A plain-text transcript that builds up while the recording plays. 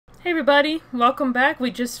Hey everybody, welcome back.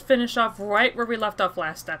 We just finished off right where we left off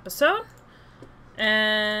last episode.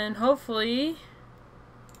 And hopefully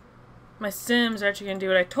my Sims are actually going to do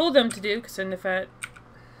what I told them to do, because then if I...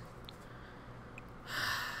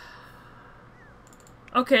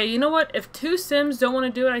 Okay, you know what? If two Sims don't want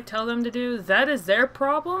to do what I tell them to do, that is their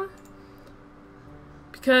problem.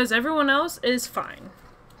 Because everyone else is fine.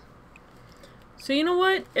 So you know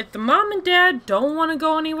what? If the mom and dad don't want to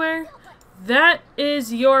go anywhere, that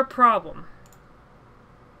is your problem.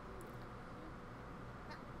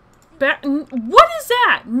 What is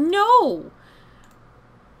that? No!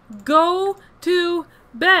 Go to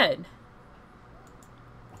bed.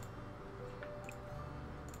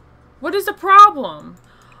 What is the problem?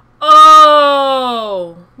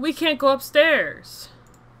 Oh! We can't go upstairs.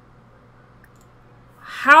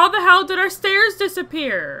 How the hell did our stairs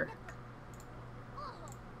disappear?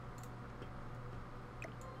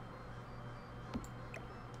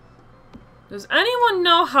 Does anyone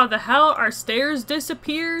know how the hell our stairs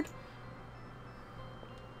disappeared?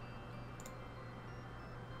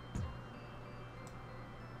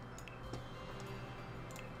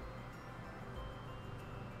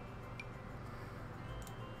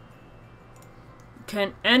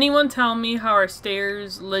 Can anyone tell me how our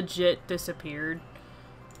stairs legit disappeared?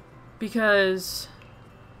 Because...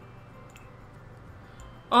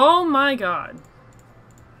 oh my god.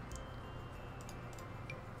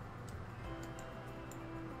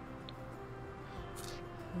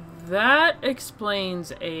 That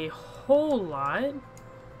explains a whole lot.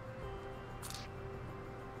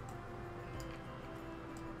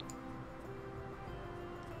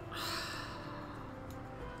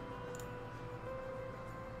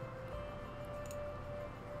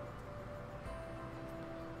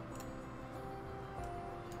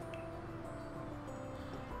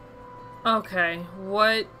 Okay,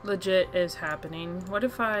 what legit is happening? What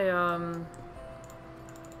if I,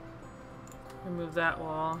 remove that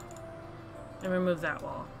wall? And remove that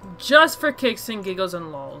wall. Just for kicks and giggles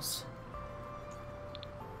and lulz.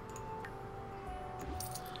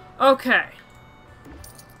 Okay.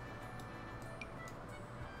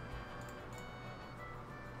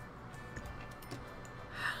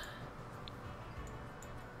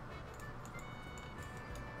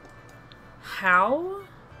 How?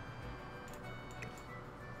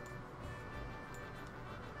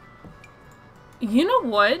 You know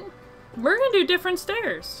what? We're gonna do different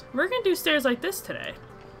stairs. We're gonna do stairs like this today.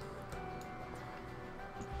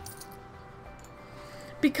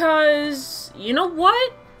 Because, you know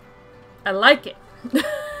what? I like it.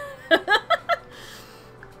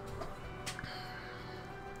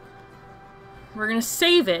 We're gonna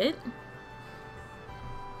save it.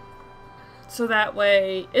 So that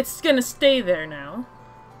way, it's gonna stay there now.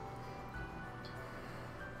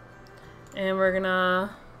 And we're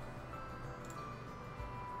gonna...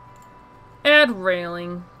 add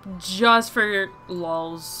railing, just for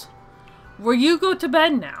lulz. Will you go to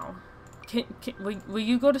bed now? Will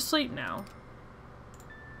you go to sleep now?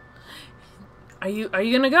 Are you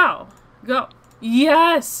gonna go? Go.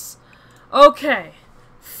 Yes! Okay.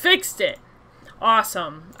 Fixed it.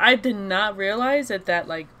 Awesome. I did not realize that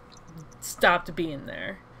like, stopped being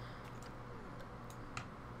there.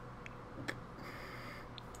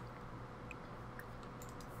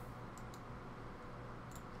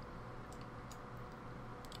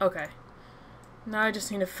 Okay. Now I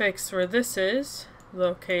just need to fix where this is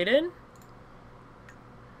located.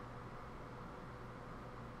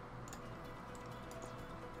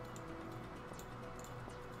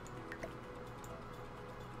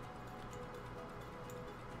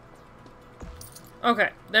 Okay,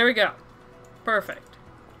 there we go. Perfect.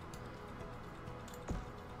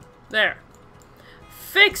 There.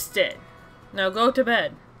 Fixed it! Now go to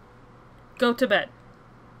bed. Go to bed.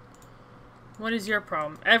 What is your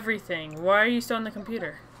problem? Everything. Why are you still on the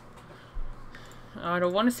computer? I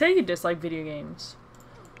don't want to say you dislike video games.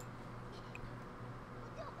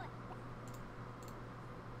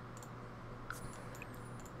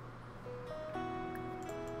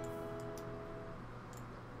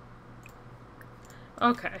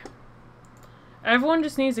 Okay. Everyone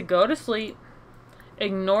just needs to go to sleep.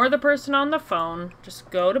 Ignore the person on the phone.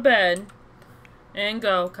 Just go to bed. And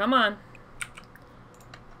go. Come on.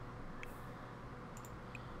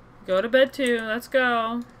 Go to bed too. Let's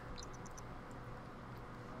go.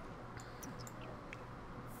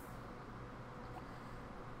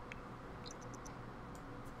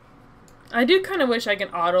 I do kind of wish I can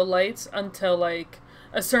auto lights until like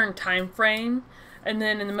a certain time frame, and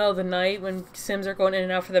then in the middle of the night when Sims are going in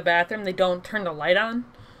and out for the bathroom, they don't turn the light on.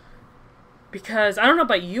 Because I don't know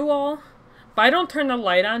about you all, but I don't turn the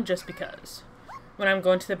light on just because. when I'm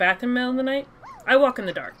going to the bathroom in the middle of the night, I walk in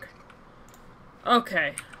the dark.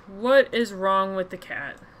 Okay, what is wrong with the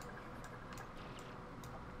cat?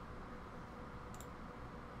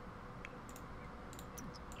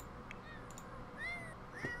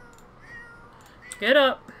 Get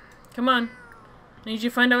up. Come on. I need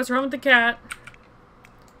you to find out what's wrong with the cat.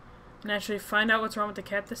 And actually find out what's wrong with the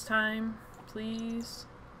cat this time. Please.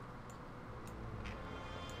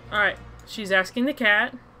 Alright. She's asking the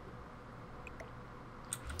cat.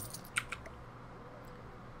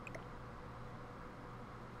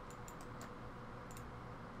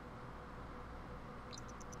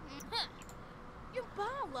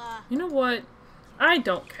 You know what? I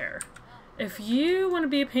don't care. If you want to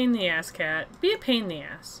be a pain in the ass, cat, be a pain in the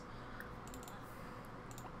ass.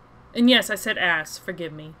 And yes, I said ass,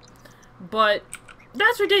 forgive me. But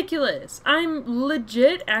that's ridiculous. I'm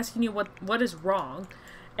legit asking you what is wrong.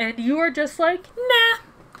 And you are just like, nah.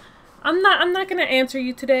 I'm not gonna answer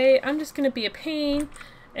you today. I'm just gonna be a pain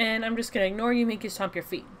and I'm just gonna ignore you, make you stomp your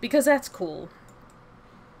feet. Because that's cool.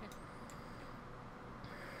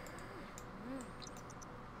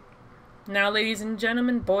 Now, ladies and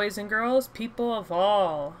gentlemen, boys and girls, people of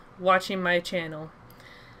all watching my channel.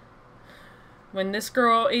 When this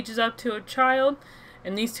girl ages up to a child,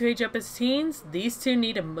 and these two age up as teens, these two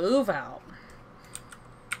need to move out.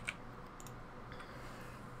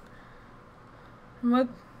 What?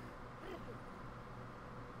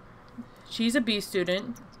 She's a B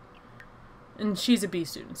student, and she's a B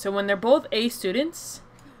student. So when they're both A students,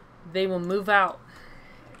 they will move out.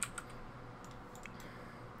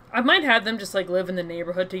 I might have them just like live in the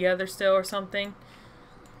neighborhood together still or something.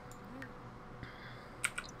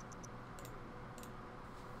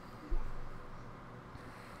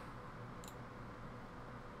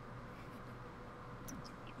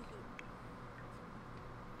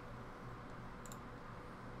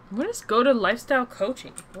 What is go to lifestyle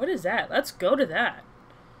coaching? What is that? Let's go to that.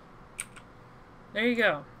 There you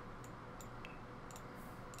go.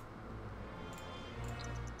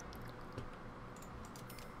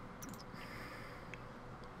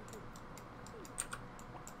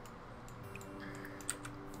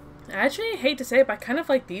 Actually, I hate to say it, but I kind of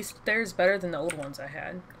like these stairs better than the old ones I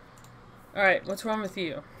had. Alright, what's wrong with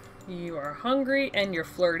you? You are hungry and you're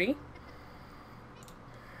flirty.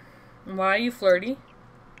 Why are you flirty?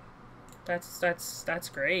 That's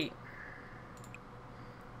great.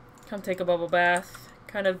 Come take a bubble bath.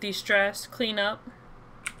 Kind of de-stress, clean up.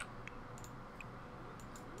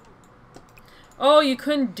 Oh, you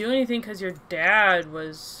couldn't do anything because your dad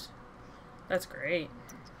was... That's great.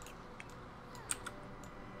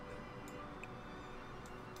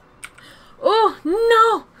 Oh,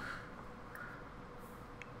 no!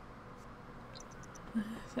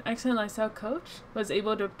 The excellent lifestyle coach was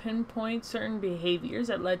able to pinpoint certain behaviors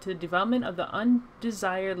that led to the development of the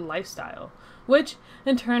undesired lifestyle, which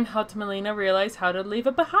in turn helped Melina realize how to leave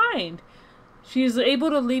it behind. She's able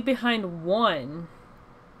to leave behind one.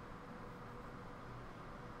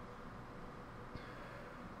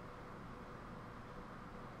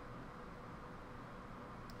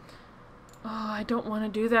 Oh, I don't want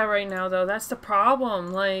to do that right now, though. That's the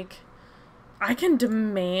problem. Like, I can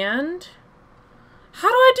demand... How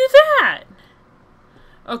do I do that?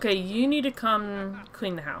 Okay, you need to come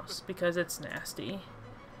clean the house, because it's nasty.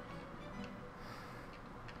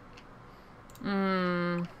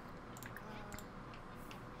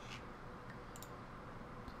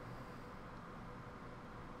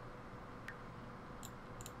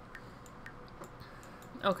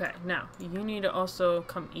 Okay, now, you need to also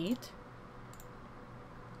come eat.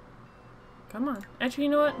 Come on. Actually,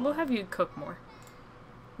 you know what? We'll have you cook more.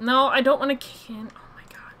 No, I don't want to can... Oh my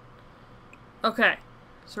god. Okay.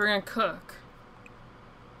 So we're gonna cook.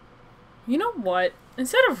 You know what?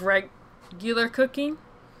 Instead of regular cooking,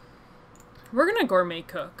 we're gonna gourmet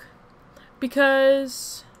cook.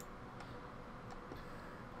 Because...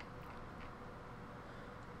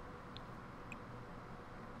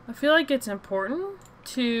 I feel like it's important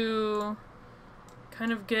to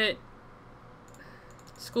kind of get...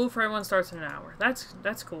 School for everyone starts in an hour.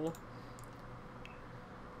 That's cool.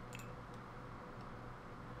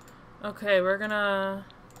 Okay, we're gonna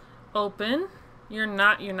open. You're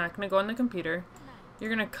not gonna go on the computer. You're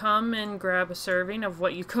gonna come and grab a serving of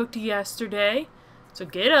what you cooked yesterday. So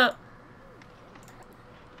get up.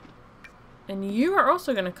 And you are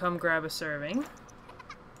also gonna come grab a serving.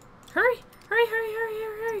 Hurry! Hurry, hurry, hurry,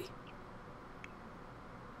 hurry, hurry.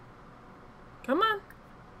 Come on.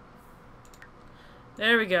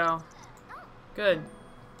 There we go. Good.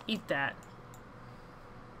 Eat that.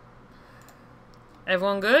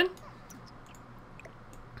 Everyone good?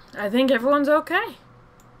 I think everyone's okay.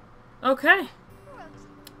 Okay.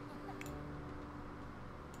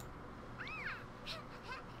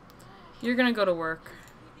 You're gonna go to work.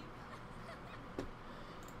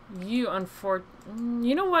 You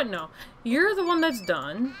know what? No. You're the one that's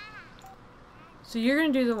done. So you're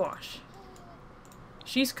gonna do the wash.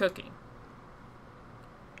 She's cooking.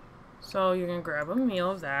 So you're gonna grab a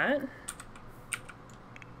meal of that.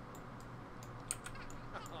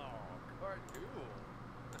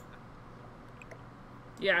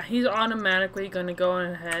 Yeah, he's automatically gonna go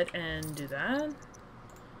ahead and do that.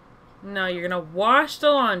 Now you're gonna wash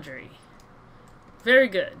the laundry. Very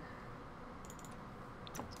good.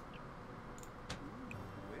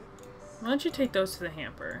 Why don't you take those to the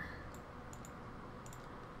hamper?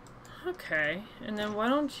 Okay, and then why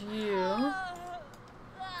don't you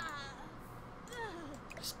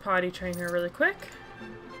just potty train her really quick.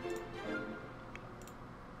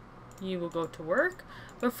 You will go to work,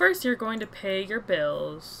 but first you're going to pay your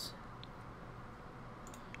bills.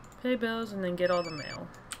 Pay bills and then get all the mail.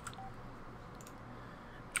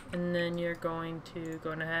 And then you're going to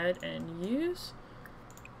go ahead and use.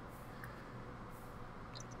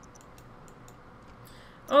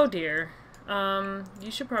 Oh dear. You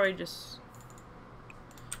should probably just...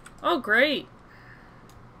 Oh, great.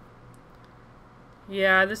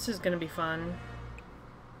 Yeah, this is gonna be fun.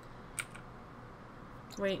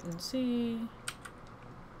 Wait and see.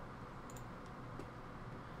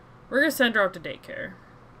 We're gonna send her off to daycare.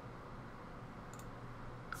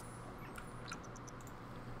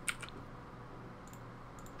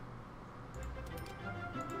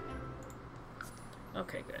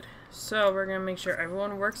 Okay, good. So we're gonna make sure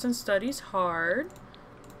everyone works and studies hard.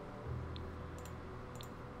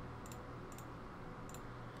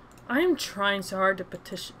 I am trying so hard to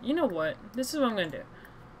petition. You know what? This is what I'm gonna do.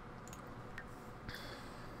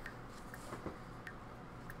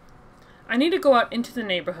 I need to go out into the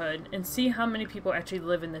neighborhood and see how many people actually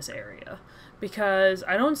live in this area. Because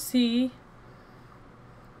I don't see...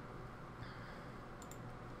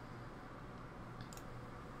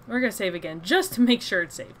 We're gonna save again, just to make sure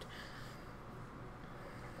it's saved.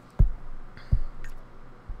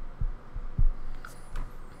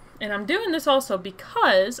 And I'm doing this also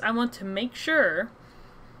because I want to make sure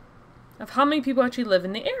of how many people actually live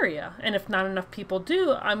in the area. And if not enough people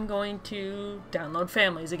do, I'm going to download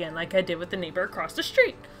families again, like I did with the neighbor across the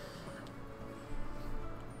street.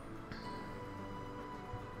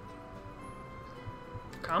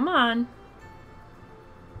 Come on.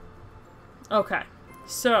 Okay,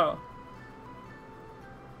 so.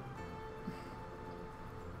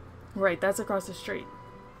 Right, that's across the street.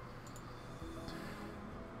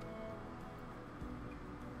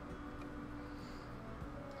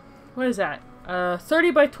 What is that?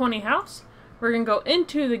 30 by 20 house. We're gonna go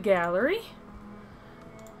into the gallery.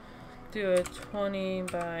 Do a 20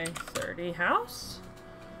 by 30 house.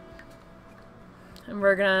 And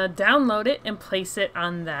we're gonna download it and place it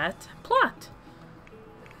on that plot.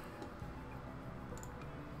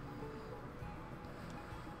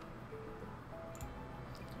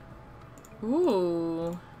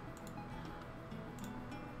 Ooh.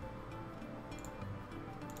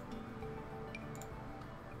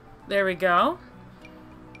 There we go.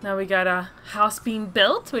 Now we got a house being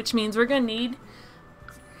built, which means we're gonna need...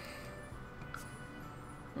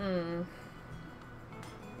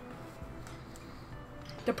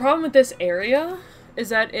 The problem with this area is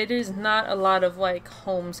that it is not a lot of, like,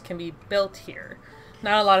 homes can be built here.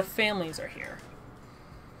 Not a lot of families are here.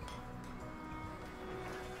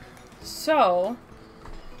 So,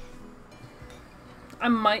 I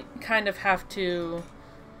might kind of have to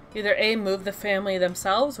either A, move the family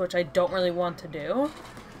themselves, which I don't really want to do,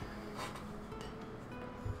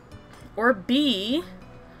 or B,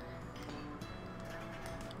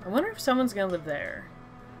 I wonder if someone's gonna live there.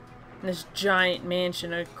 In this giant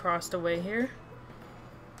mansion across the way here.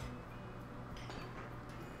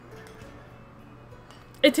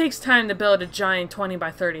 It takes time to build a giant 20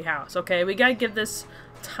 by 30 house, okay? We gotta give this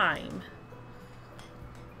time.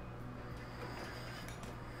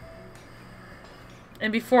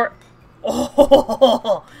 And before...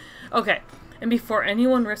 Oh! Okay. And before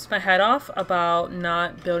anyone rips my head off about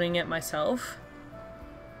not building it myself...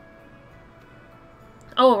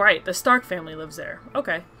 Oh, right. The Stark family lives there.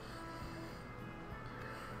 Okay.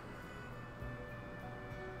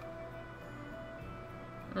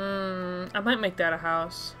 I might make that a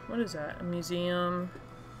house. What is that? A museum?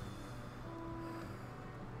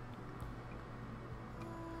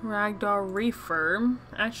 Ragdoll refurb.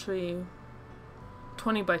 Actually,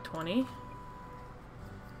 20 by 20.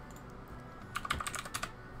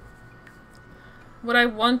 What I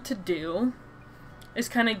want to do is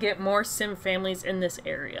kind of get more sim families in this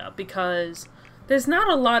area because there's not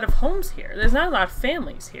a lot of homes here. There's not a lot of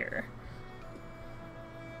families here.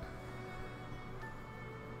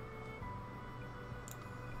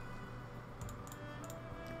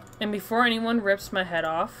 And before anyone rips my head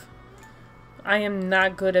off, I am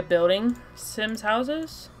not good at building Sims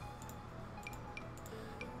houses.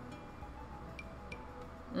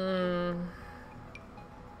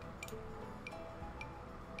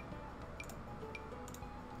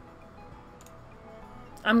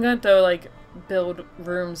 I'm going to like build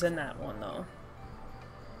rooms in that one though.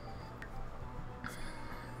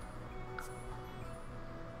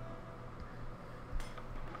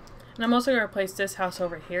 And I'm also going to place this house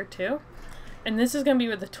over here too. And this is going to be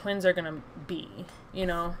where the twins are going to be, you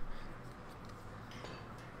know.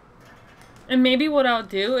 And maybe what I'll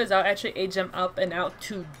do is I'll actually age them up and out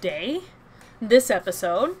today, this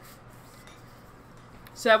episode.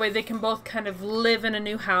 So that way they can both kind of live in a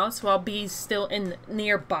new house while B's still in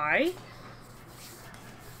nearby.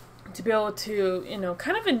 To be able to, you know,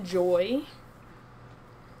 kind of enjoy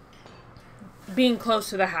being close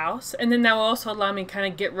to the house. And then that will also allow me to kind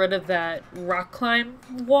of get rid of that rock climb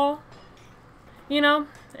wall, you know,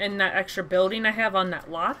 and that extra building I have on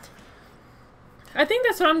that lot. I think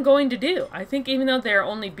that's what I'm going to do. I think even though they're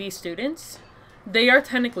only B students, they are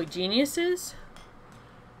technically geniuses.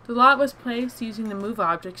 The lot was placed using the move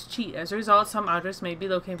objects cheat. As a result, some objects may be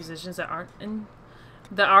located in positions that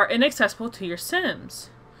are inaccessible to your Sims.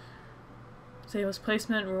 Sables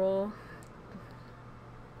placement rule.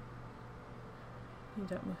 You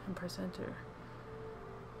don't move and press enter.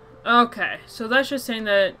 Okay, so that's just saying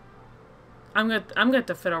that I'm gonna have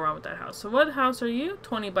to fiddle around with that house. So what house are you?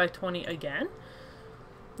 20 by 20 again.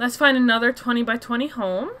 Let's find another 20 by 20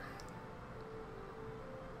 home.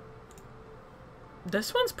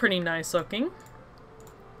 This one's pretty nice looking.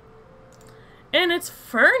 And it's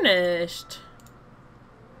furnished.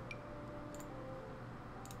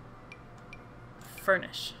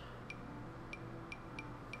 Furnish.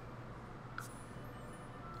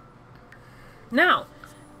 Now,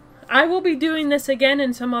 I will be doing this again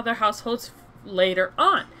in some other households later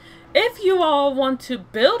on. If you all want to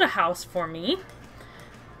build a house for me,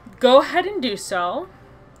 go ahead and do so.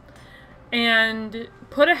 And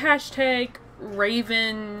put a hashtag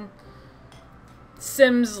Raven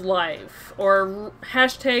Sims Life or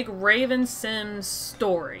hashtag Raven Sims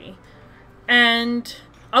Story and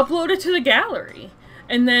upload it to the gallery.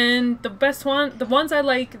 And then the ones I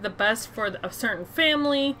like the best for a certain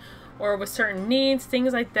family or with certain needs,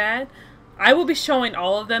 things like that, I will be showing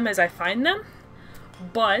all of them as I find them.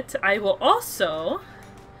 But I will also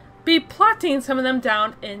be plotting some of them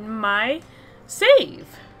down in my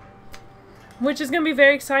save, which is going to be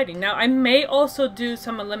very exciting. Now, I may also do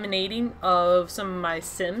some eliminating of some of my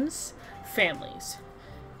Sims families,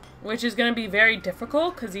 which is going to be very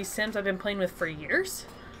difficult because these Sims I've been playing with for years.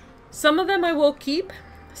 Some of them I will keep.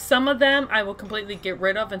 Some of them I will completely get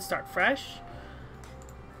rid of and start fresh.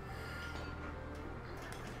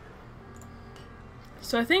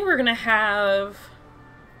 So I think we're going to have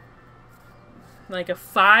like a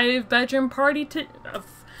 5-bedroom party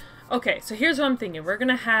okay, so here's what I'm thinking. We're going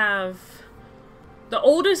to have the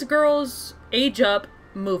oldest girls age up,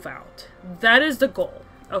 move out. That is the goal,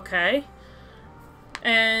 okay?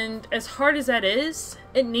 And as hard as that is,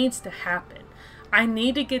 it needs to happen. I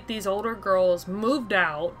need to get these older girls moved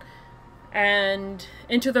out and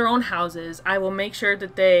into their own houses. I will make sure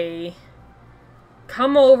that they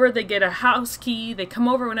come over, they get a house key, they come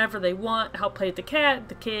over whenever they want, help play with the cat,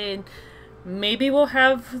 the kid. Maybe we'll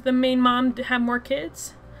have the main mom have more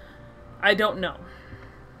kids. I don't know.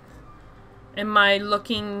 Am I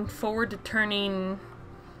looking forward to turning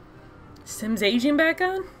Sims aging back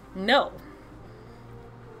on? No.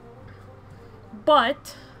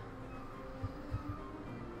 But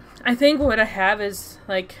I think what I have is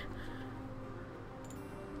like,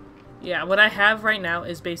 yeah, what I have right now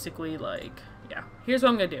is basically like, yeah, here's what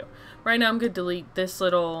I'm gonna do. Right now I'm gonna delete this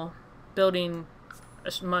little building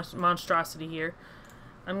monstrosity here.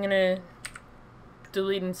 I'm gonna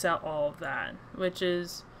delete and sell all of that, which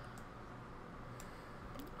is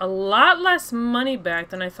a lot less money back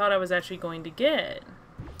than I thought I was actually going to get.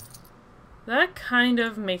 That kind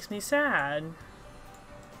of makes me sad.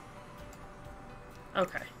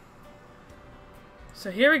 Okay. So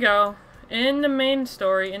here we go. In the main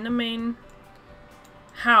story, in the main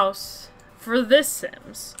house for this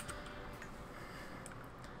Sims.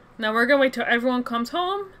 Now we're going to wait till everyone comes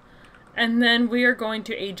home. And then we are going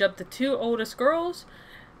to age up the 2 oldest girls.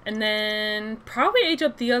 And then probably age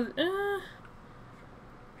up the other...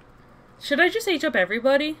 should I just age up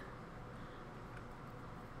everybody?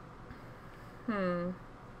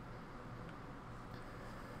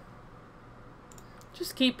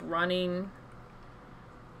 Just keep running.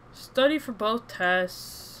 Study for both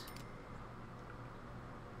tests.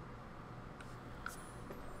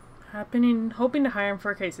 hoping to hire him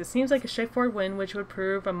for a case. It seems like a straightforward win, which would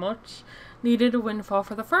prove a much needed windfall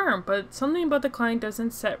for the firm, but something about the client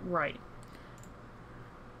doesn't set right.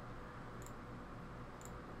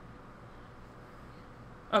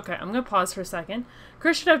 Okay, I'm going to pause for a second.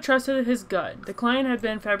 Chris should have trusted his gut. The client had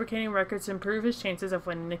been fabricating records to improve his chances of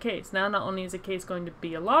winning the case. Now, not only is the case going to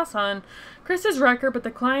be a loss on Chris's record, but the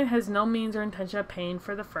client has no means or intention of paying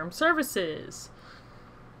for the firm's services.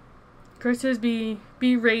 Chris is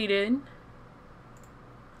berated.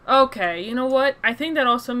 Okay, you know what? I think that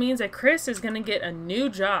also means that Chris is going to get a new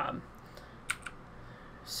job.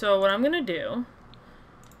 So, what I'm going to do...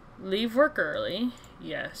 Leave work early.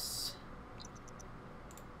 Yes.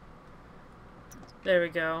 There we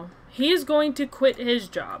go. He is going to quit his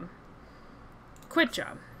job. Quit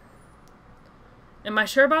job. Am I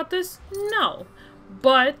sure about this? No.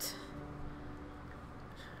 But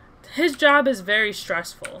his job is very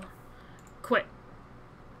stressful. Quit.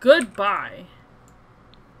 Goodbye.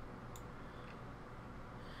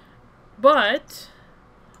 But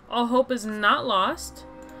all hope is not lost.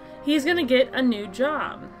 He's going to get a new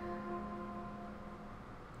job.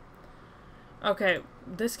 Okay,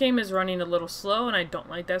 this game is running a little slow and I don't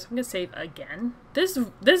like that, so I'm going to save again. This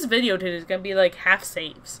video today is going to be like half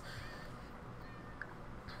saves.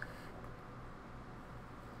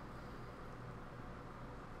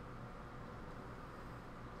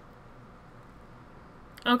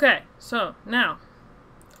 Okay, so now,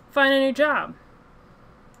 find a new job.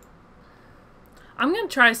 I'm going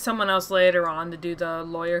to try someone else later on to do the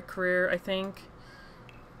lawyer career, I think.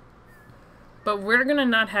 But we're going to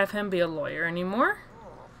not have him be a lawyer anymore.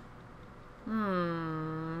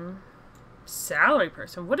 Salary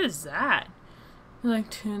person. What is that?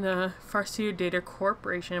 Like to the Farseer Data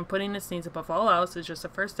Corporation, and putting its needs above all else is just the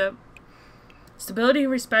first step. Stability,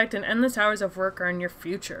 respect, and endless hours of work are in your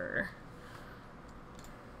future.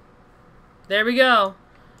 There we go.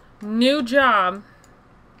 New job.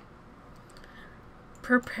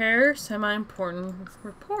 Prepare semi-important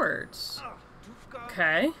reports.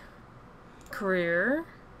 Okay. Career.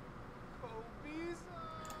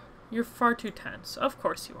 You're far too tense. Of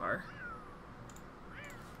course you are.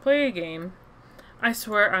 Play a game. I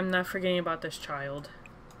swear I'm not forgetting about this child.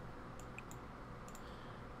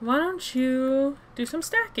 Why don't you do some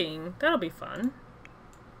stacking? That'll be fun.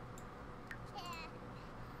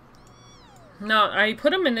 No, I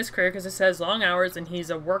put him in this career because it says long hours and he's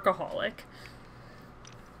a workaholic.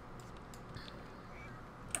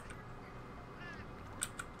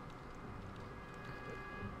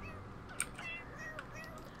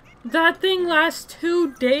 That thing lasts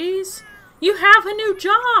 2 days? You have a new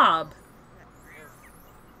job!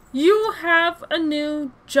 You have a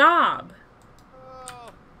new job!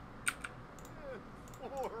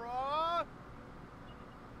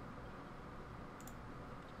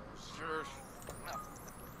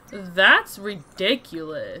 That's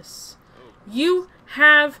ridiculous. You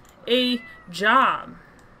have a job.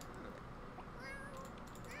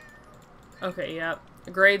 Okay, yep.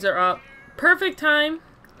 The grades are up. Perfect time.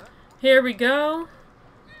 Here we go.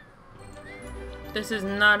 This is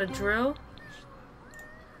not a drill.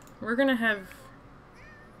 We're gonna have...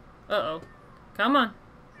 Uh-oh. Come on.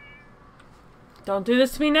 Don't do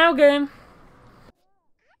this to me now, game.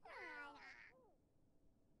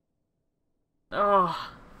 Oh.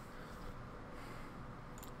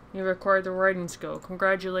 You required the writing skill.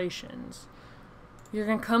 Congratulations. You're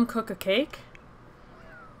gonna come cook a cake?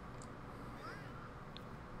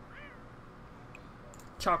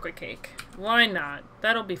 Chocolate cake. Why not?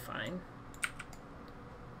 That'll be fine.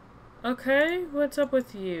 Okay, what's up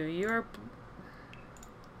with you? You're...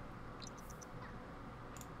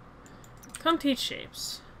 Come teach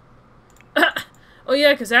shapes. Oh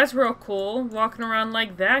yeah, because that's real cool. Walking around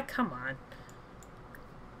like that. Come on.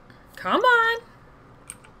 Come on!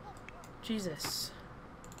 Jesus.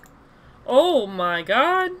 Oh my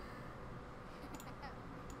god!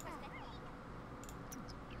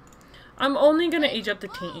 I'm only gonna age up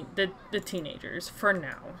the teenagers for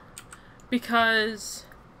now. Because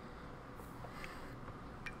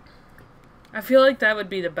I feel like that would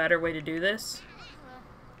be the better way to do this.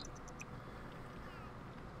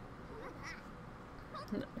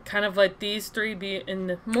 Kind of like these three be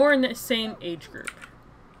more in the same age group.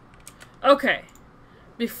 Okay.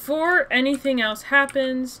 Before anything else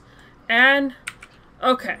happens, and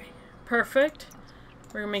okay. Perfect.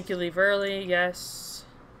 We're gonna make you leave early, yes.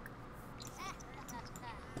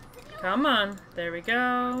 Come on. There we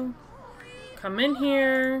go. Come in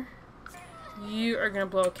here. You are gonna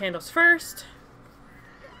blow out candles first.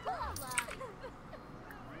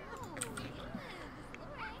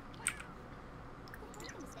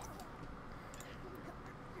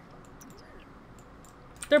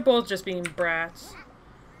 They're both just being brats.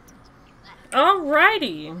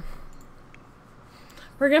 Alrighty.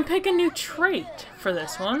 We're gonna pick a new trait for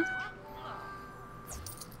this one.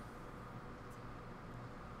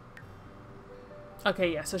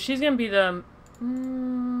 Okay, yeah, so she's gonna be the...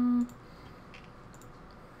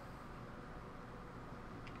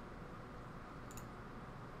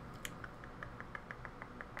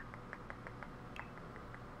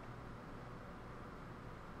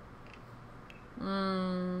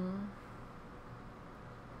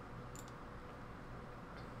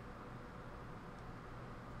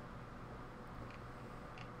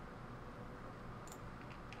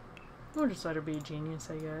 We'll just let her be a genius,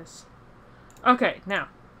 I guess. Okay, now.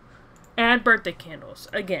 Add birthday candles.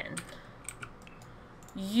 Again.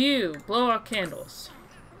 You. Blow out candles.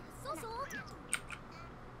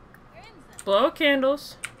 Blow out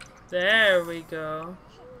candles. There we go.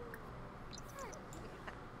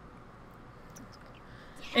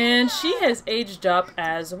 And she has aged up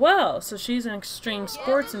as well. So she's an extreme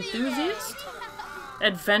sports enthusiast.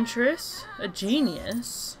 Adventurous. A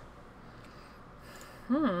genius.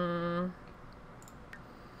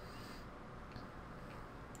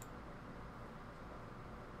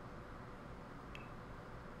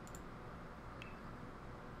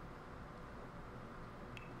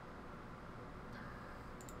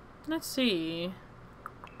 Let's see.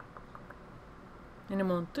 In a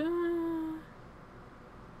month.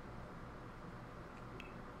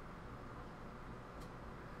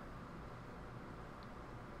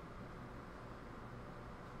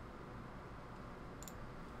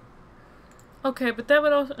 Okay, but that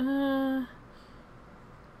would also...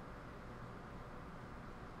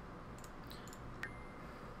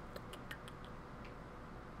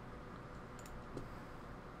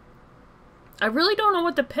 I really don't know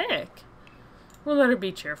what to pick. We'll let her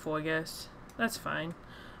be cheerful, I guess. That's fine.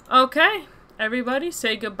 Okay, everybody,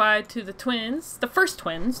 say goodbye to the twins. The first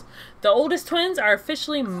twins. The oldest twins are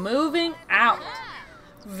officially moving out.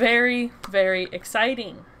 Very, very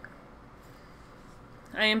exciting.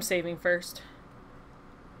 I am saving first.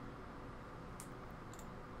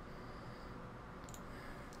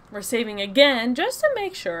 We're saving again, just to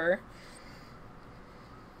make sure.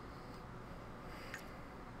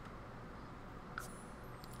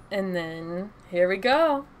 And then, here we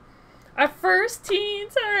go. Our first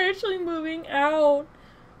teens are actually moving out.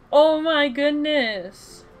 Oh my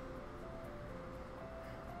goodness.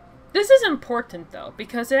 This is important though,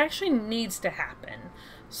 because it actually needs to happen.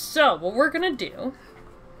 So, what we're gonna do...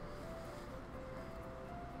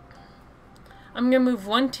 I'm gonna move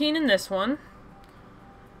one teen in this one.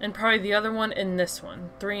 And probably the other one in this one.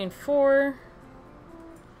 3 and 4.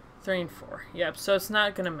 3 and 4. Yep, so it's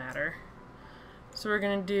not gonna matter. So we're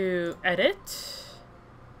gonna do edit.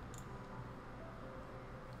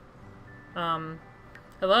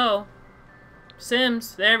 Hello.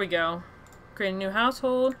 Sims, there we go. Create a new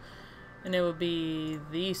household. And it will be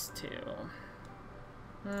these two.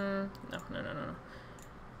 No.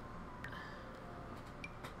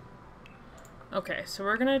 Okay, so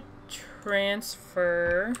we're gonna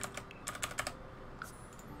transfer.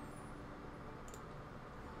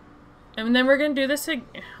 And then we're gonna do this again.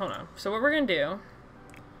 Hold on. So what we're gonna do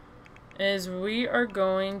is we are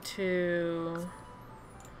going to...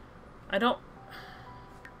 I don't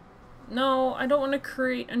want to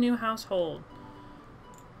create a new household.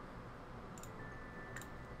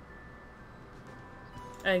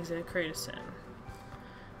 Exit, create a sim.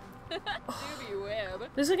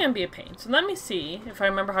 This is gonna be a pain. So let me see if I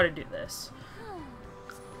remember how to do this.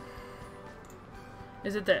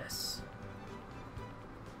 Is it this?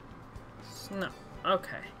 No.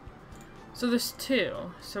 Okay. So there's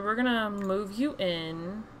two. So we're gonna move you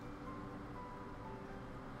in.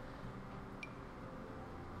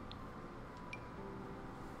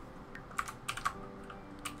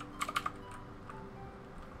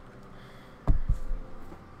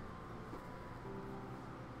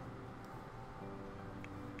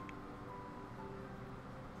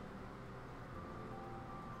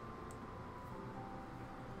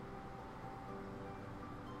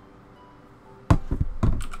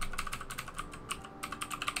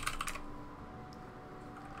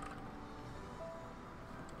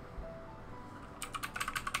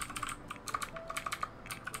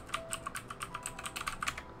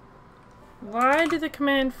 Why did the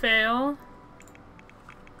command fail?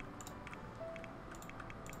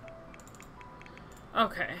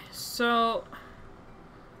 Okay, so...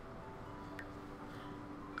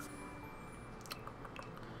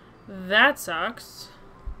 that sucks.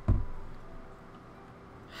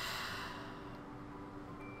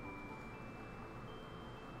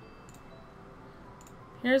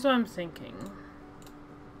 Here's what I'm thinking.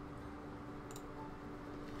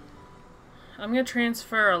 I'm gonna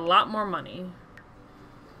transfer a lot more money.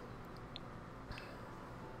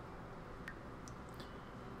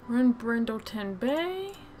 We're in Brindleton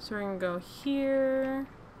Bay, so we're gonna go here.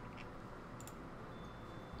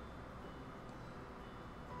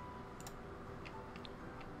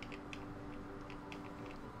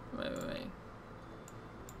 Wait.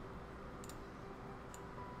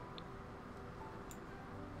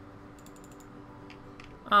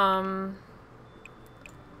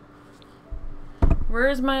 Where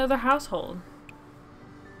is my other household?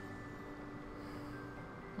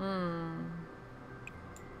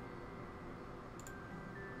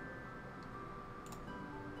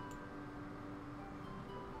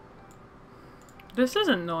 This is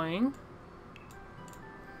annoying.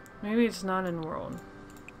 Maybe it's not in world.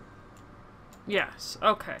 Yes,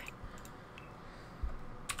 okay.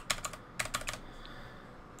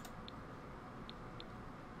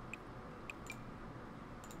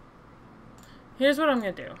 Here's what I'm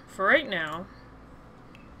gonna do. For right now,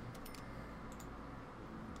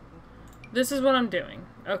 this is what I'm doing,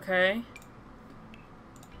 okay?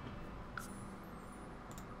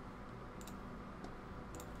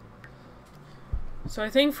 So I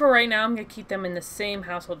think for right now, I'm gonna keep them in the same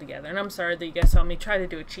household together. And I'm sorry that you guys saw me try to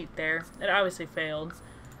do a cheat there. It obviously failed.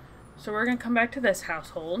 So we're gonna come back to this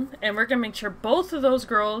household, and we're gonna make sure both of those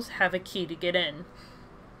girls have a key to get in.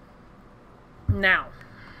 Now,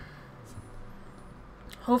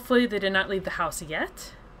 hopefully they did not leave the house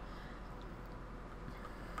yet.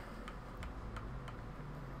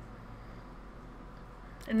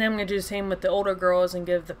 And then I'm going to do the same with the older girls and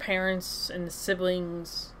give the parents and the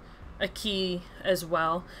siblings a key as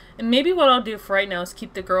well. And maybe what I'll do for right now is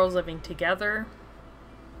keep the girls living together.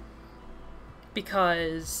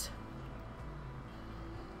 Because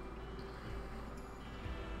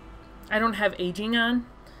I don't have aging on.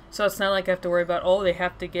 So it's not like I have to worry about, oh, they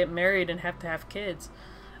have to get married and have to have kids.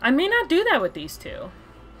 I may not do that with these two.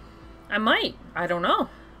 I might. I don't know.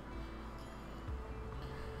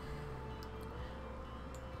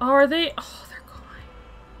 Oh, are they? Oh, they're gone.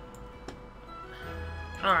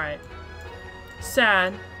 Alright.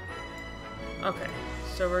 Sad. Okay.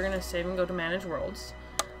 So we're going to save and go to Manage Worlds.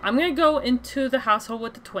 I'm going to go into the household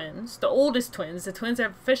with the twins. The oldest twins. The twins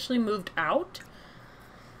have officially moved out.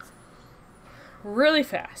 Really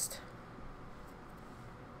fast.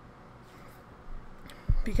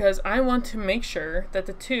 Because I want to make sure that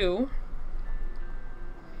the two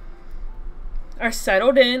are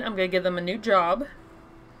settled in. I'm going to give them a new job.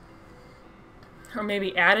 Or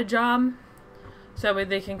maybe add a job. So that way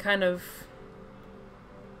they can kind of...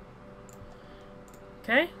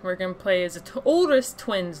 Okay, we're going to play as the oldest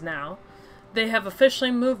twins now. They have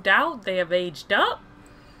officially moved out. They have aged up.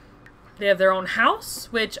 They have their own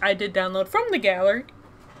house, which I did download from the gallery.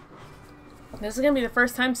 This is going to be the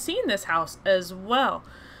first time seeing this house as well.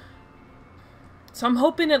 So I'm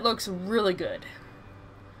hoping it looks really good.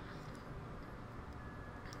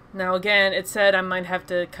 Now again, it said I might have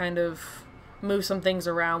to kind of move some things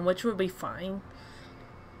around, which would be fine.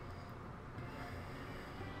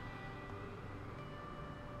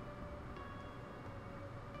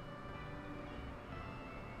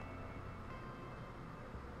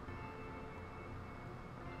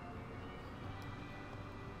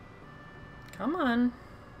 Come on.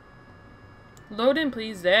 Load in,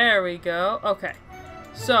 please. There we go. Okay.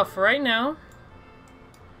 So, for right now,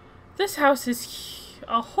 this house is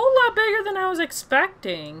a whole lot bigger than I was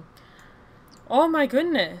expecting. Oh my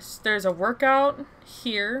goodness. There's a workout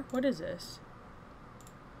here. What is this?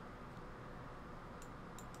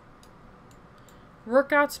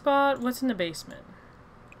 Workout spot. What's in the basement?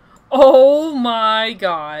 Oh my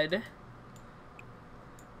god.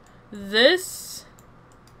 This...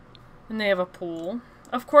 And they have a pool.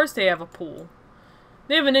 Of course they have a pool.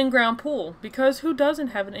 They have an in-ground pool. Because who doesn't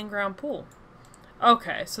have an in-ground pool?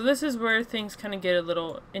 Okay, so this is where things kind of get a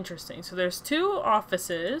little interesting. So there's two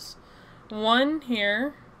offices. One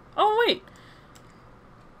here. Oh, wait.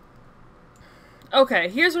 Okay,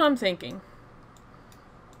 here's what I'm thinking.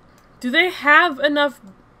 Do they have enough...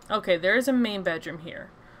 Okay, there is a main bedroom here.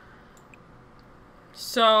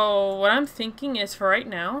 So what I'm thinking is for right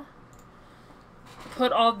now...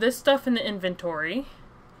 Put all this stuff in the inventory.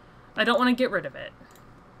 I don't want to get rid of it.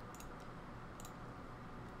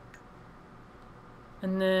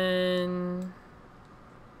 And then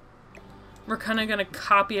we're kind of going to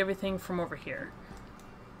copy everything from over here.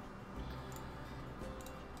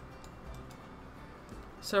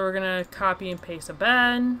 So we're going to copy and paste a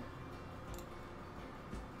bed.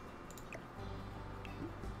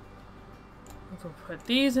 We'll put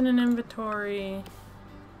these in an inventory.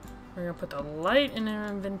 We're going to put the light in an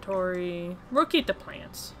inventory. We'll keep the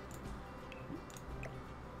plants.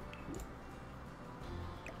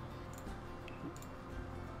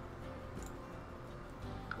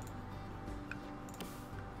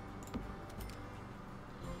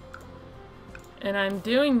 And I'm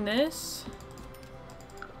doing this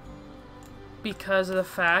because of the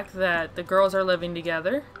fact that the girls are living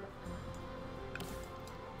together.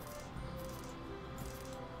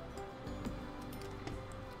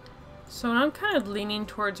 So what I'm kind of leaning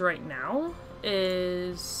towards right now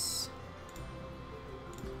is...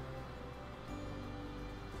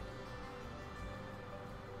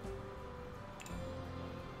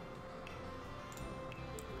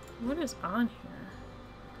 what is on here?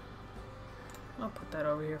 I'll put that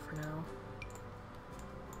over here for now.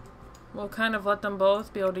 We'll kind of let them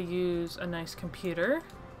both be able to use a nice computer.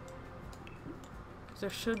 There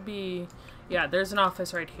should be... yeah, there's an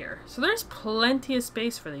office right here. So there's plenty of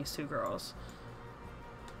space for these two girls.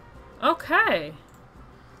 Okay.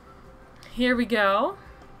 Here we go.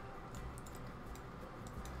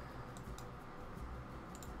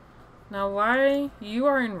 Now why you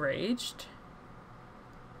are enraged.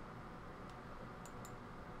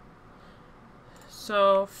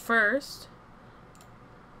 So first,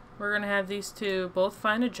 we're gonna have these two both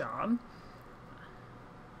find a job.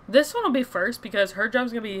 This one will be first because her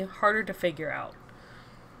job's gonna be harder to figure out.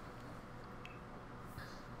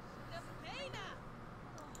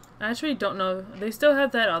 I actually don't know. They still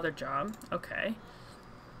have that other job. Okay.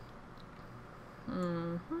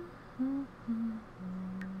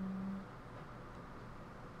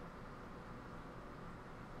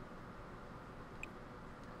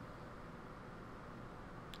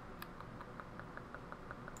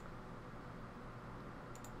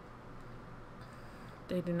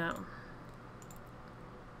 They do not.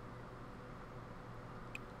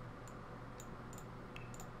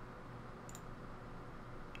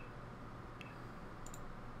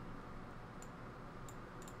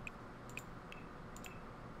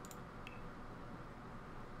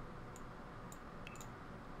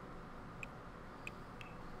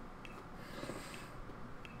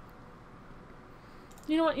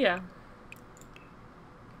 You know what? Yeah.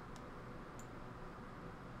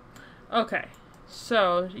 Okay.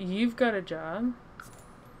 So, you've got a job.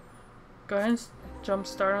 Go ahead and jump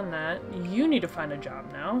start on that. You need to find a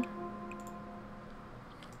job now.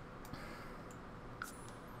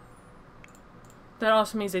 That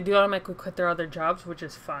also means they do automatically quit their other jobs, which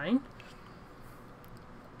is fine.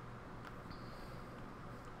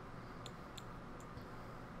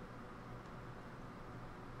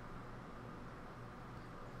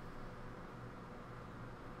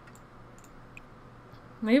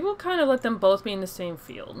 Maybe we'll kind of let them both be in the same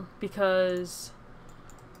field, because...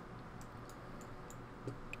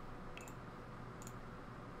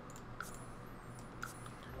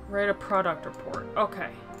 write a product report.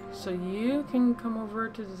 Okay, so you can come over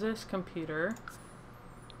to this computer.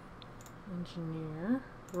 Engineer.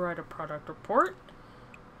 Write a product report.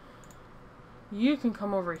 You can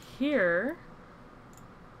come over here.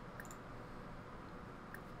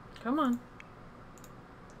 Come on.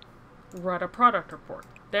 Write a product report.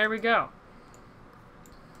 There we go.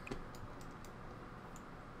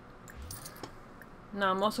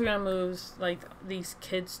 Now I'm also gonna move like these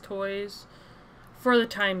kids' toys for the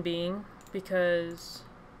time being because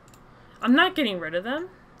I'm not getting rid of them.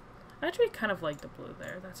 I actually kind of like the blue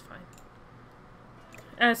there. That's fine.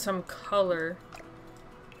 Add some color.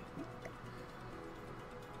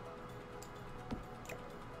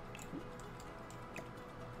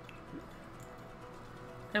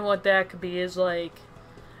 And what that could be is like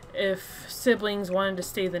if siblings wanted to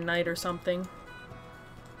stay the night or something.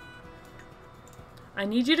 I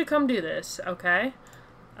need you to come do this, okay?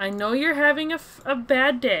 I know you're having a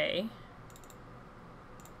bad day.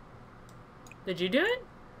 Did you do it?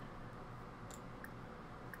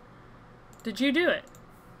 Did you do it?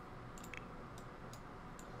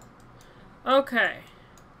 Okay.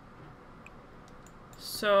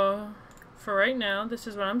 So, for right now, this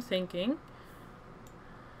is what I'm thinking.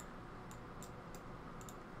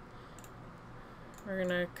 We're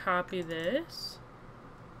gonna copy this.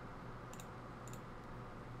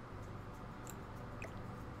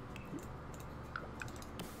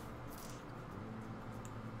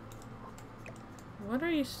 What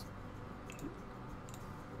are you...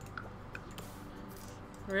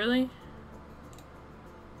 Really?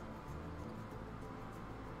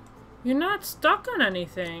 You're not stuck on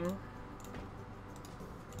anything.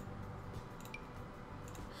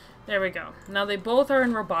 There we go. Now they both are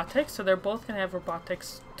in robotics, so they're both gonna have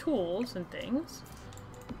robotics tools and things.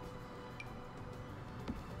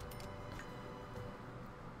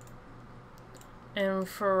 And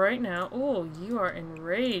for right now... oh, you are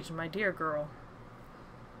enraged, my dear girl.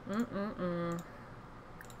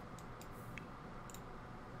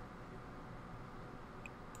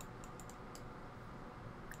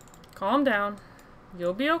 Calm down.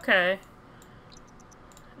 You'll be okay.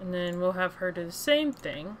 And then we'll have her do the same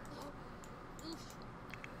thing.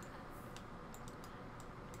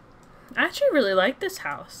 I actually really like this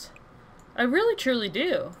house. I really truly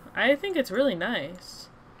do. I think it's really nice.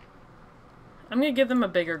 I'm gonna give them a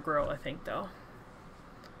bigger grill, I think, though.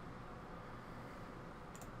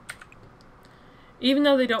 Even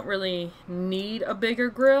though they don't really need a bigger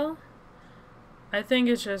grill, I think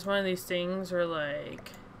it's just one of these things where,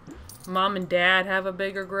 like, Mom and Dad have a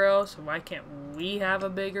bigger grill, so why can't we have a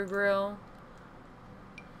bigger grill?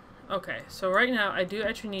 Okay, so right now I do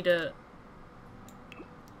actually need to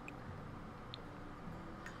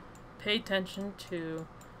pay attention to...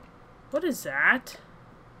 What is that?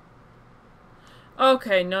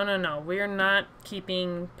 Okay, no. We are not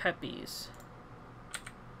keeping Peppies.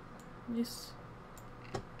 Yes.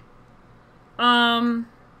 Oh,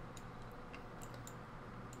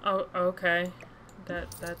 okay.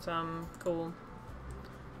 That's cool.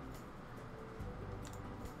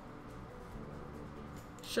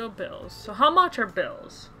 Show bills. So how much are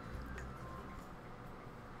bills?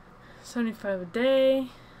 75 a day.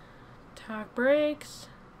 Talk breaks.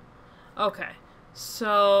 Okay.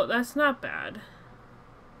 So that's not bad.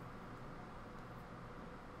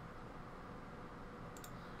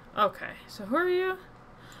 Okay. So who are you?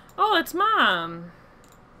 Oh, it's Mom.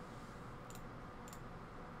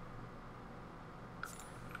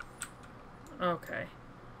 Okay.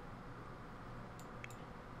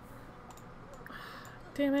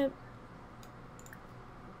 Damn it.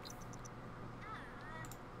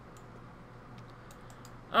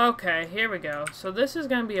 Okay, here we go. So this is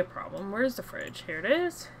going to be a problem. Where's the fridge? Here it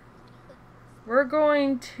is. We're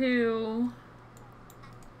going to...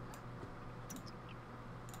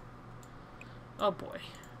 Oh boy.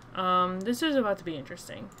 This is about to be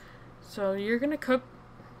interesting. So you're going to cook...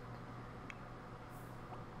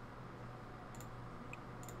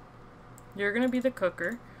 You're going to be the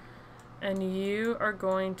cooker. And you are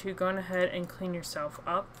going to go ahead and clean yourself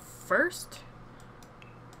up first.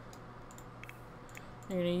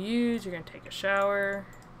 You're going to take a shower.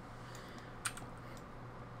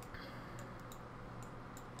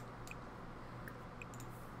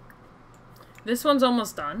 This one's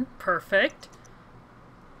almost done. Perfect.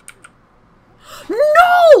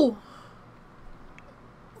 No!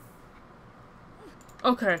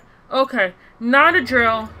 Okay. Not a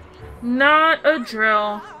drill. Not a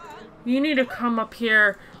drill. You need to come up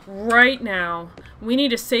here right now. We need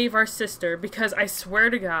to save our sister because I swear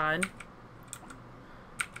to God.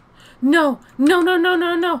 No. You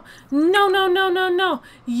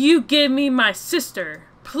give me my sister.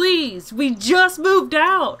 Please. We just moved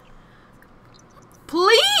out.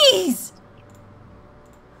 Please.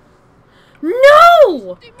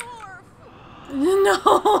 No.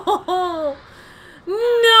 No.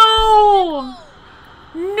 No.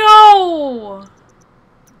 No.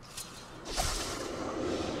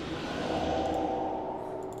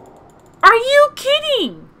 Are you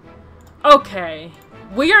kidding? Okay.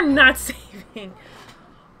 We are not saving.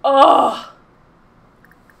 Oh.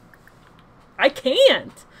 I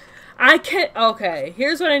can't. Okay,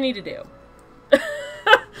 here's what I need to do.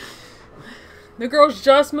 The girls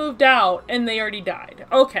just moved out and they already died.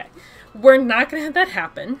 Okay. We're not gonna have that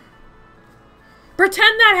happen.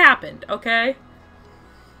 Pretend that happened, okay?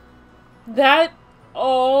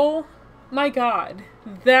 Oh my God.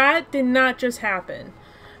 That did not just happen.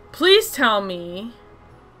 Please tell me.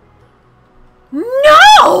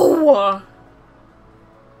 No!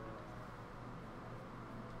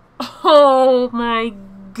 Oh my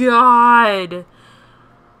God.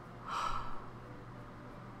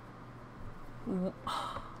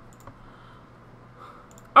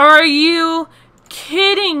 Are you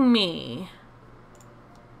kidding me?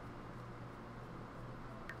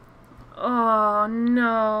 Oh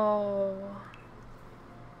no.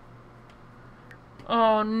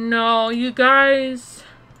 Oh no, you guys.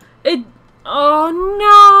 Oh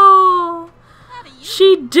no.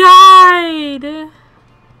 She died.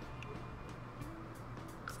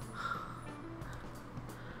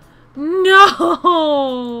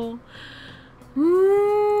 No. No.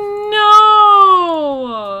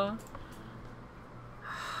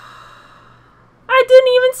 I didn't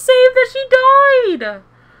even save that she died.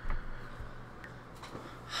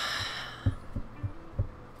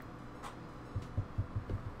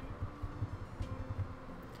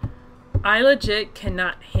 I legit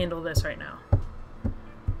cannot handle this right now.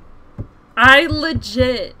 I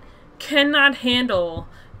legit cannot handle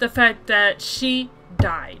the fact that she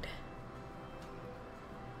died.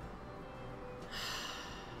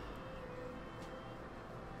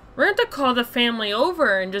 We're going to have to call the family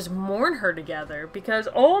over and just mourn her together because,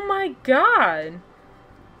 oh my God.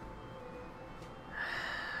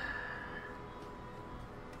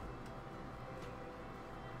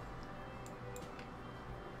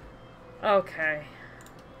 Okay.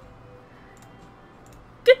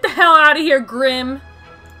 Get the hell out of here, Grim!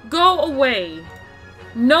 Go away!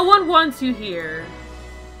 No one wants you here.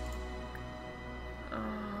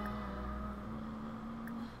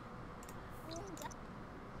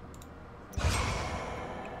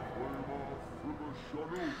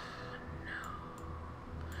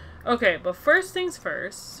 Okay, but first things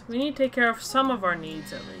first, we need to take care of some of our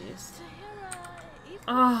needs at least.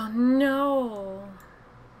 Oh no.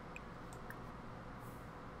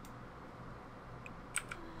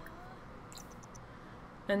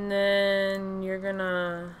 And then you're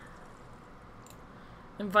gonna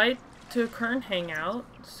invite to a current hangout.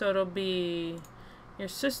 So it'll be your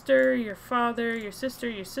sister, your father, your sister,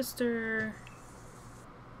 your sister.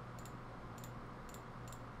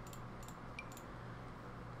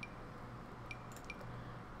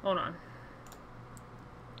 Hold on.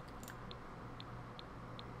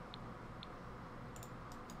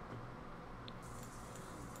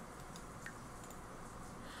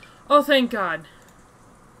 Oh, thank God.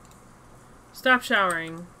 Stop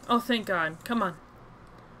showering. Oh, thank God. Come on.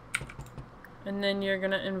 And then you're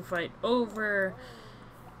gonna invite over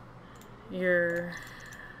your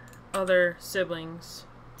other siblings.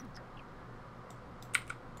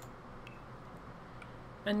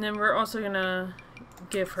 And then we're also gonna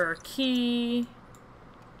give her a key.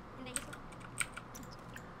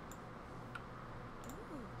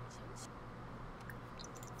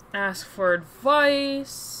 Ask for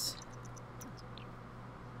advice.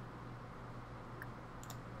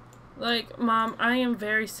 Like, Mom, I am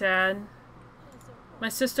very sad. My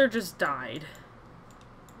sister just died.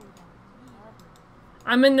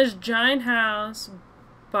 I'm in this giant house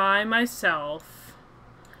by myself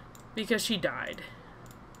because she died.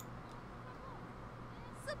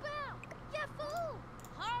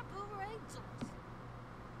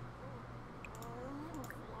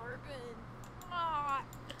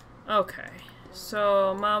 Okay,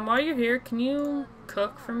 so Mom, while you're here, can you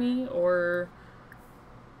cook for me or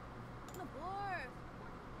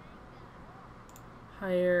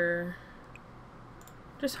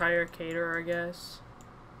just hire a caterer, I guess.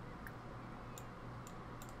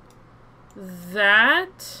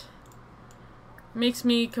 That makes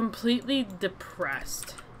me completely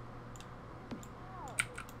depressed.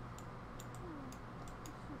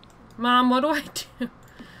 Mom, what do I do?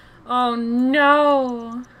 Oh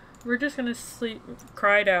no! We're just gonna sleep.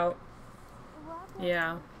 Cried out.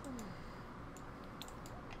 Yeah.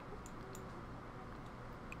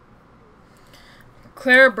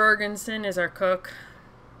 Claire Bergenson is our cook.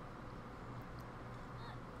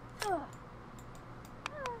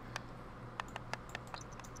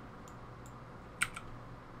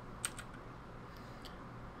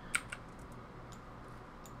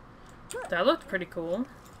 That looked pretty cool.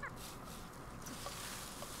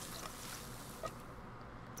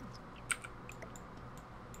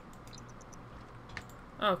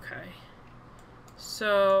 Okay.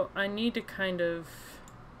 So, I need to kind of...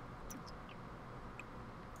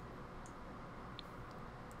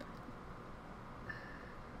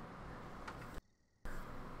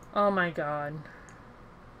 Oh my God.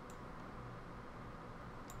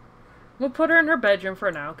 We'll put her in her bedroom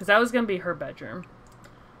for now, because that was going to be her bedroom.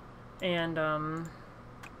 And,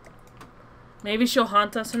 maybe she'll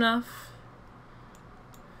haunt us enough.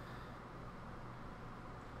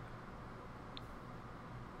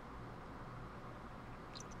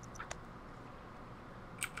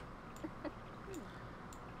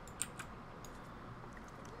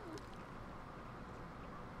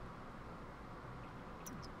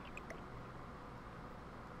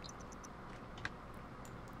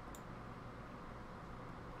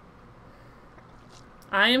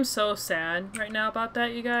 I am so sad right now about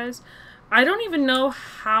that, you guys. I don't even know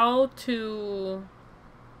how to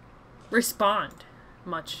respond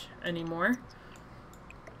much anymore.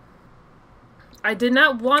 I did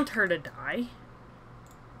not want her to die.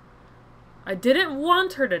 I didn't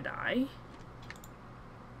want her to die.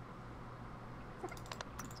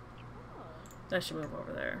 That should move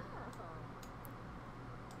over there.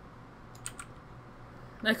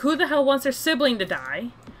 Like, who the hell wants their sibling to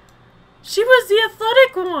die? She was the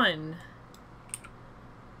athletic one!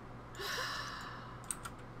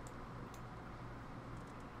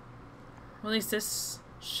 Well, at least this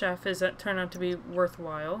chef turned out to be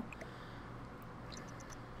worthwhile.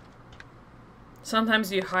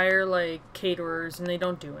 Sometimes you hire, like, caterers and they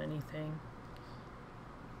don't do anything.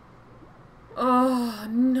 Oh,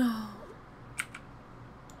 no.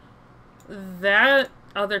 That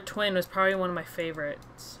other twin was probably one of my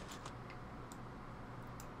favorites.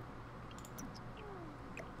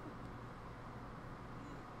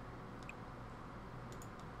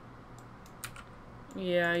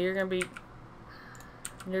 Yeah, you're gonna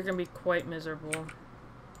be quite miserable.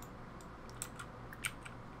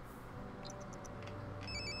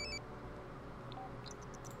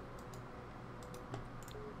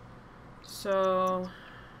 So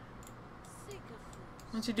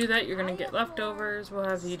once you do that, you're gonna get leftovers. We'll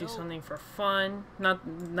have you do something for fun. Not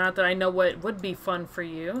that I know what would be fun for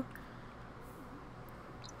you.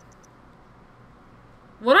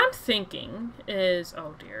 What I'm thinking is,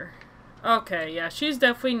 oh dear. Okay, yeah, she's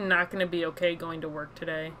definitely not gonna be okay going to work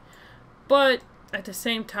today. But at the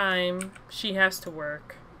same time, she has to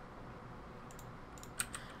work.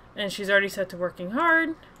 And she's already set to working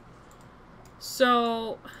hard.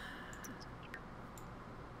 So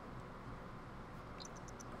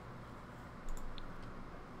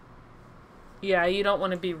yeah, you don't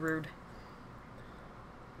want to be rude.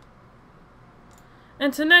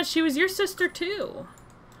 And Tanette, she was your sister too.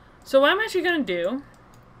 So what I'm actually going to do,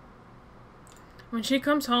 when she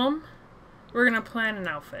comes home, we're going to plan an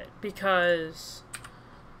outfit. Because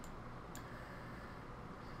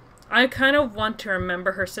I kind of want to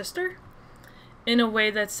remember her sister in a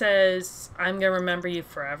way that says, I'm going to remember you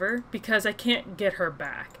forever. Because I can't get her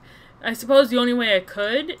back. I suppose the only way I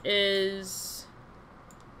could is...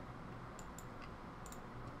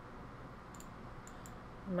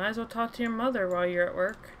 might as well talk to your mother while you're at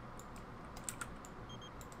work.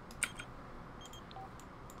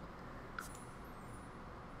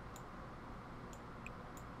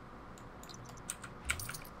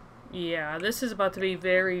 Yeah, this is about to be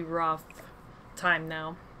very rough time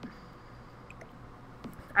now.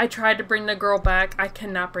 I tried to bring the girl back. I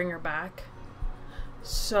cannot bring her back.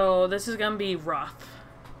 So this is gonna be rough.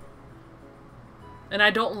 And I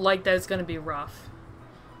don't like that it's gonna be rough.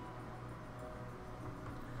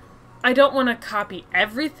 I don't want to copy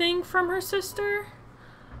everything from her sister,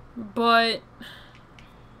 but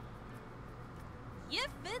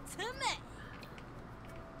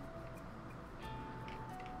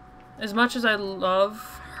as much as I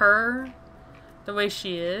love her the way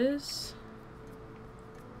she is,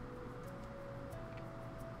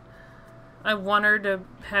 I want her to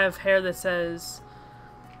have hair that says,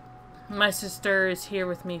 my sister is here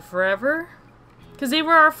with me forever, because they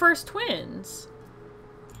were our first twins.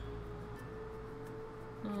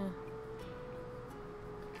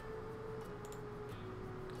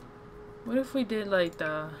 What if we did like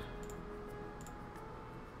the...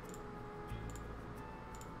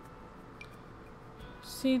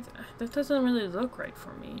 See, that doesn't really look right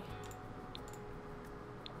for me.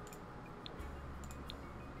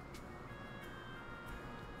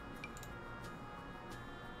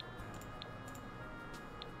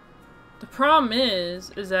 The problem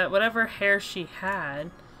is that whatever hair she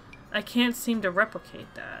had, I can't seem to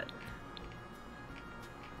replicate that.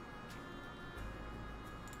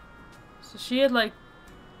 So she had like...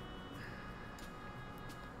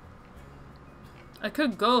 I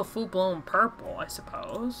could go full-blown purple, I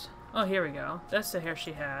suppose. Oh, here we go. That's the hair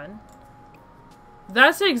she had.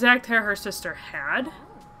 That's the exact hair her sister had.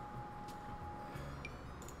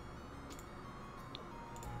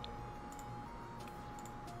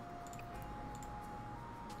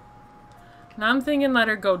 Now I'm thinking let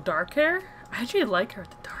her go dark hair. I actually like her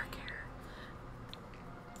with the dark hair.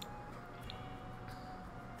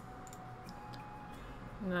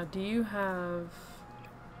 Now, do you have...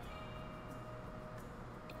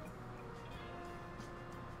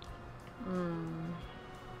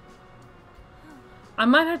 I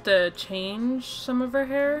might have to change some of her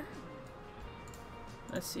hair.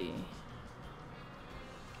 Let's see.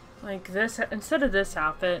 Like this, instead of this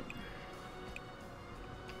outfit.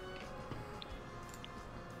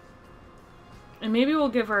 And maybe we'll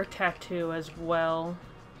give her a tattoo as well.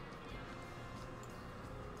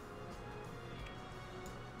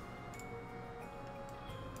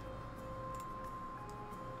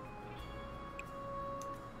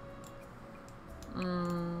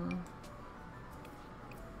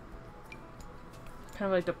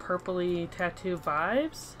 Kind of like the purpley tattoo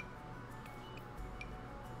vibes.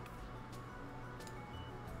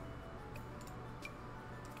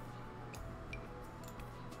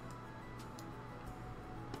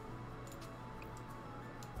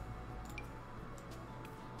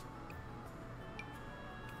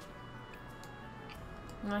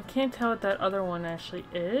 And I can't tell what that other one actually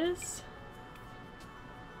is.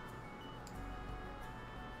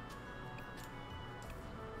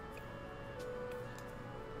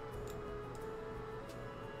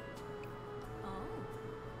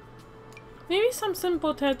 Maybe some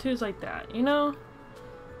simple tattoos like that, you know?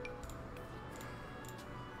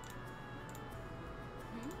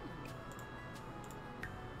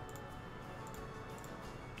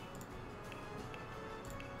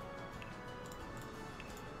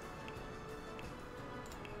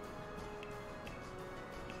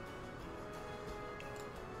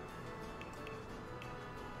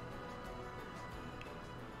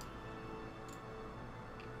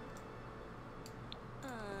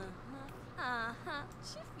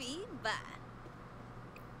 Chiffy ba.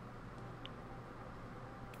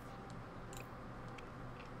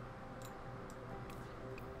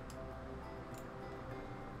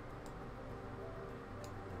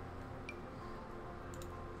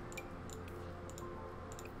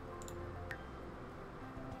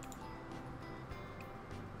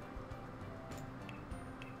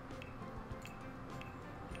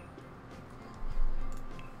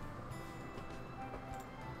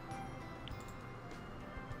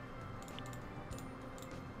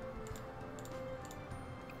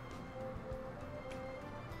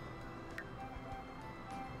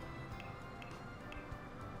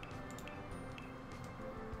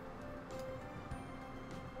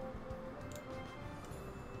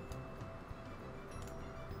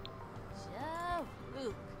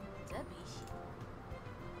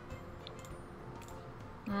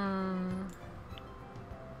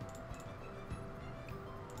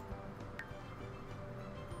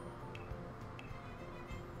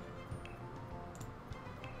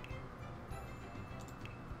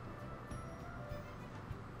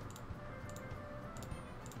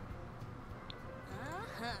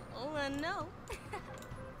 Oh, I know.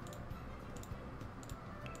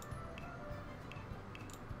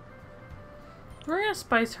 We're gonna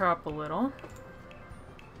spice her up a little.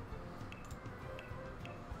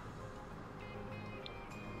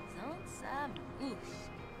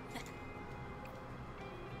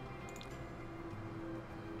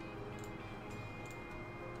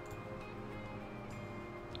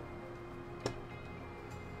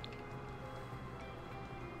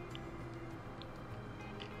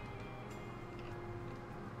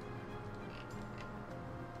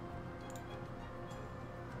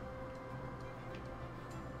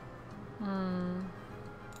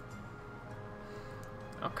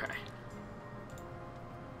 Okay.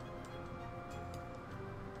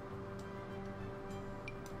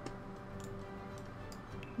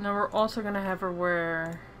 Now we're also gonna have her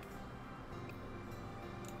wear...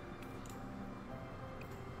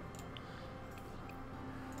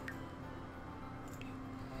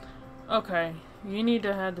 Okay, you need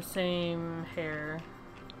to have the same hair.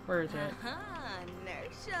 Where is it?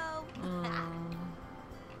 Nurse show.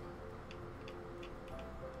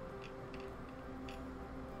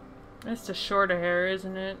 That's the shorter hair,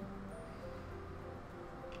 isn't it?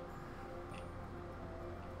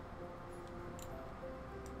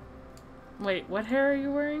 Wait, what hair are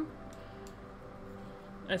you wearing?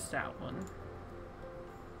 It's that one.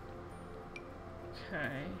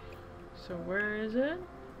 Okay. So where is it?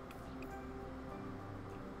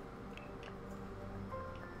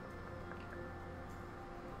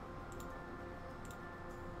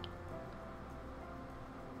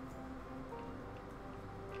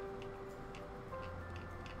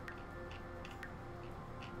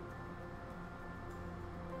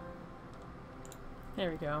 There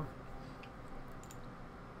we go.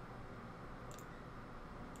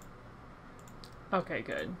 Okay,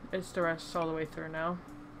 good. It's the rest all the way through now.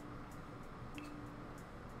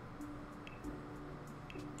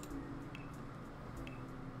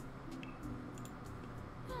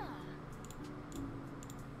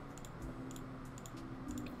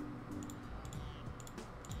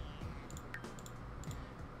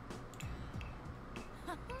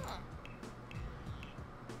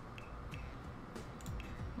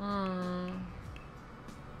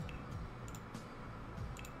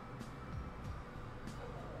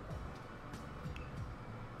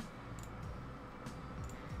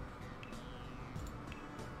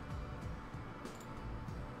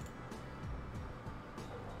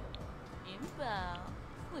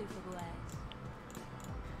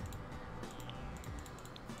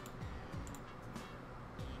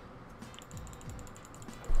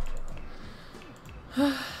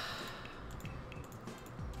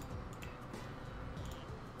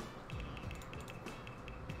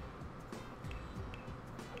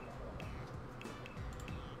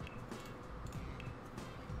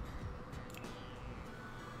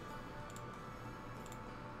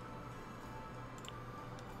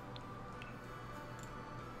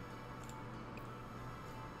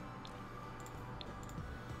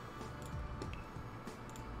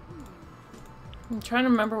 I'm trying to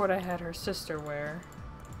remember what I had her sister wear.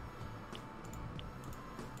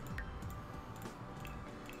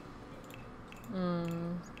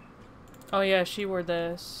 Oh yeah, she wore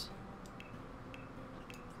this.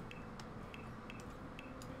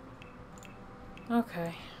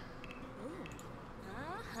 Okay.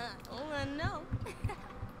 Oh, I know.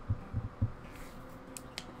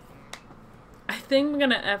 I think I'm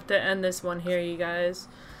gonna have to end this one here, you guys.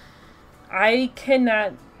 I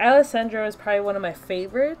cannot... Alessandro is probably one of my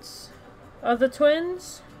favorites. of the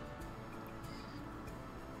twins.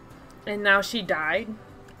 And now she died.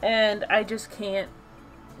 And I just can't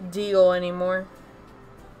deal anymore.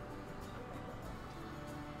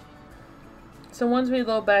 So once we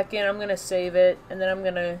load back in, I'm going to save it. And then I'm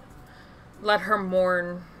going to let her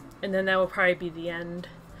mourn. And then that will probably be the end.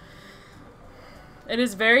 It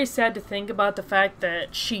is very sad to think about the fact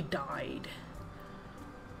that she died.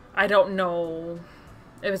 I don't know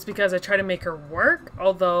if it's because I try to make her work.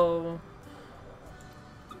 Although,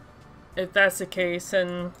 if that's the case,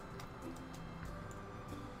 then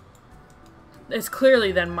it's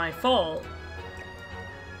clearly then my fault.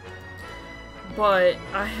 But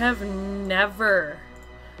I have never,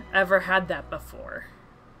 ever had that before.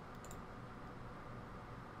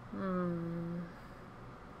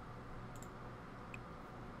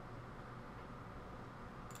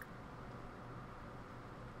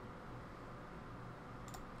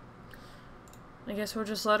 I guess we'll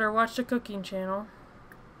just let her watch the cooking channel.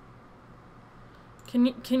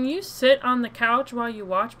 Can you sit on the couch while you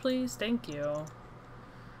watch, please? Thank you.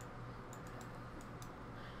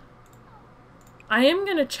 I am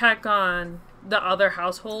gonna check on the other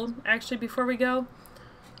household actually before we go.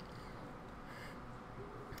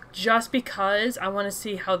 Just because I want to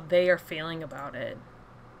see how they are feeling about it.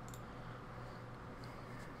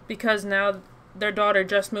 Because now their daughter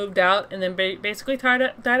just moved out and then basically died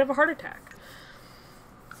of a heart attack.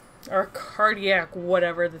 Or cardiac,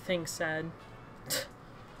 whatever the thing said.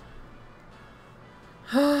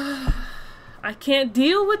 I can't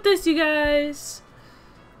deal with this, you guys.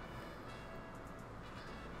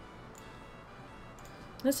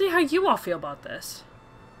 Let's see how you all feel about this.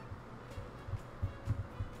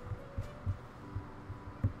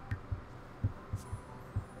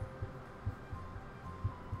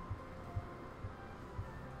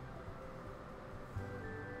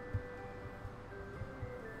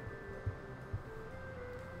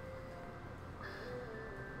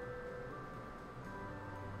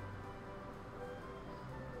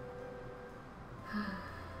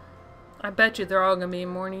 I bet you they're all gonna be in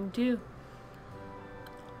mourning too.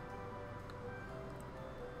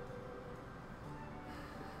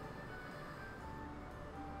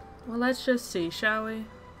 Well, let's just see, shall we?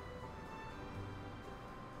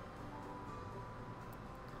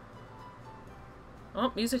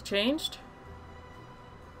 Oh, music changed.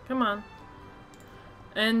 Come on.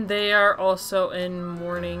 And they are also in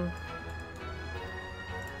mourning.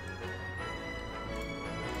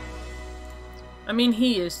 I mean,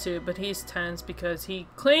 he is too, but he's tense because he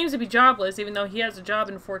claims to be jobless even though he has a job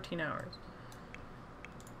in 14 hours.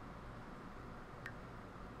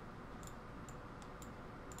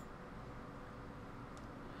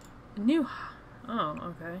 New. Oh,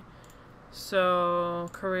 okay. So,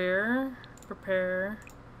 career, prepare.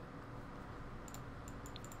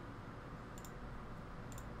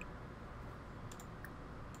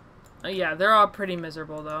 Yeah, they're all pretty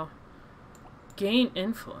miserable though. Gain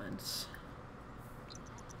influence.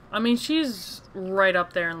 I mean, she's right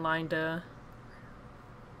up there in line to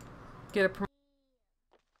get a promotion.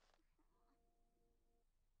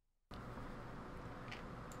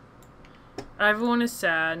 Everyone is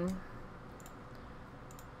sad.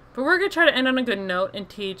 But we're gonna try to end on a good note and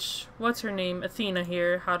teach, what's her name, Athena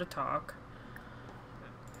here, how to talk.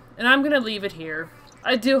 And I'm gonna leave it here.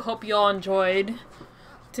 I do hope you all enjoyed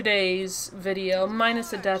today's video, minus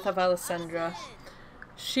the death of Alessandra.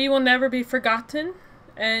 She will never be forgotten.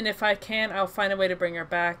 And if I can, I'll find a way to bring her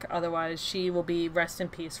back. Otherwise, she will be rest in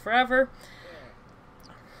peace forever.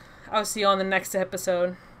 I'll see you on the next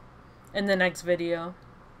episode. In the next video.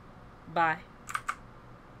 Bye.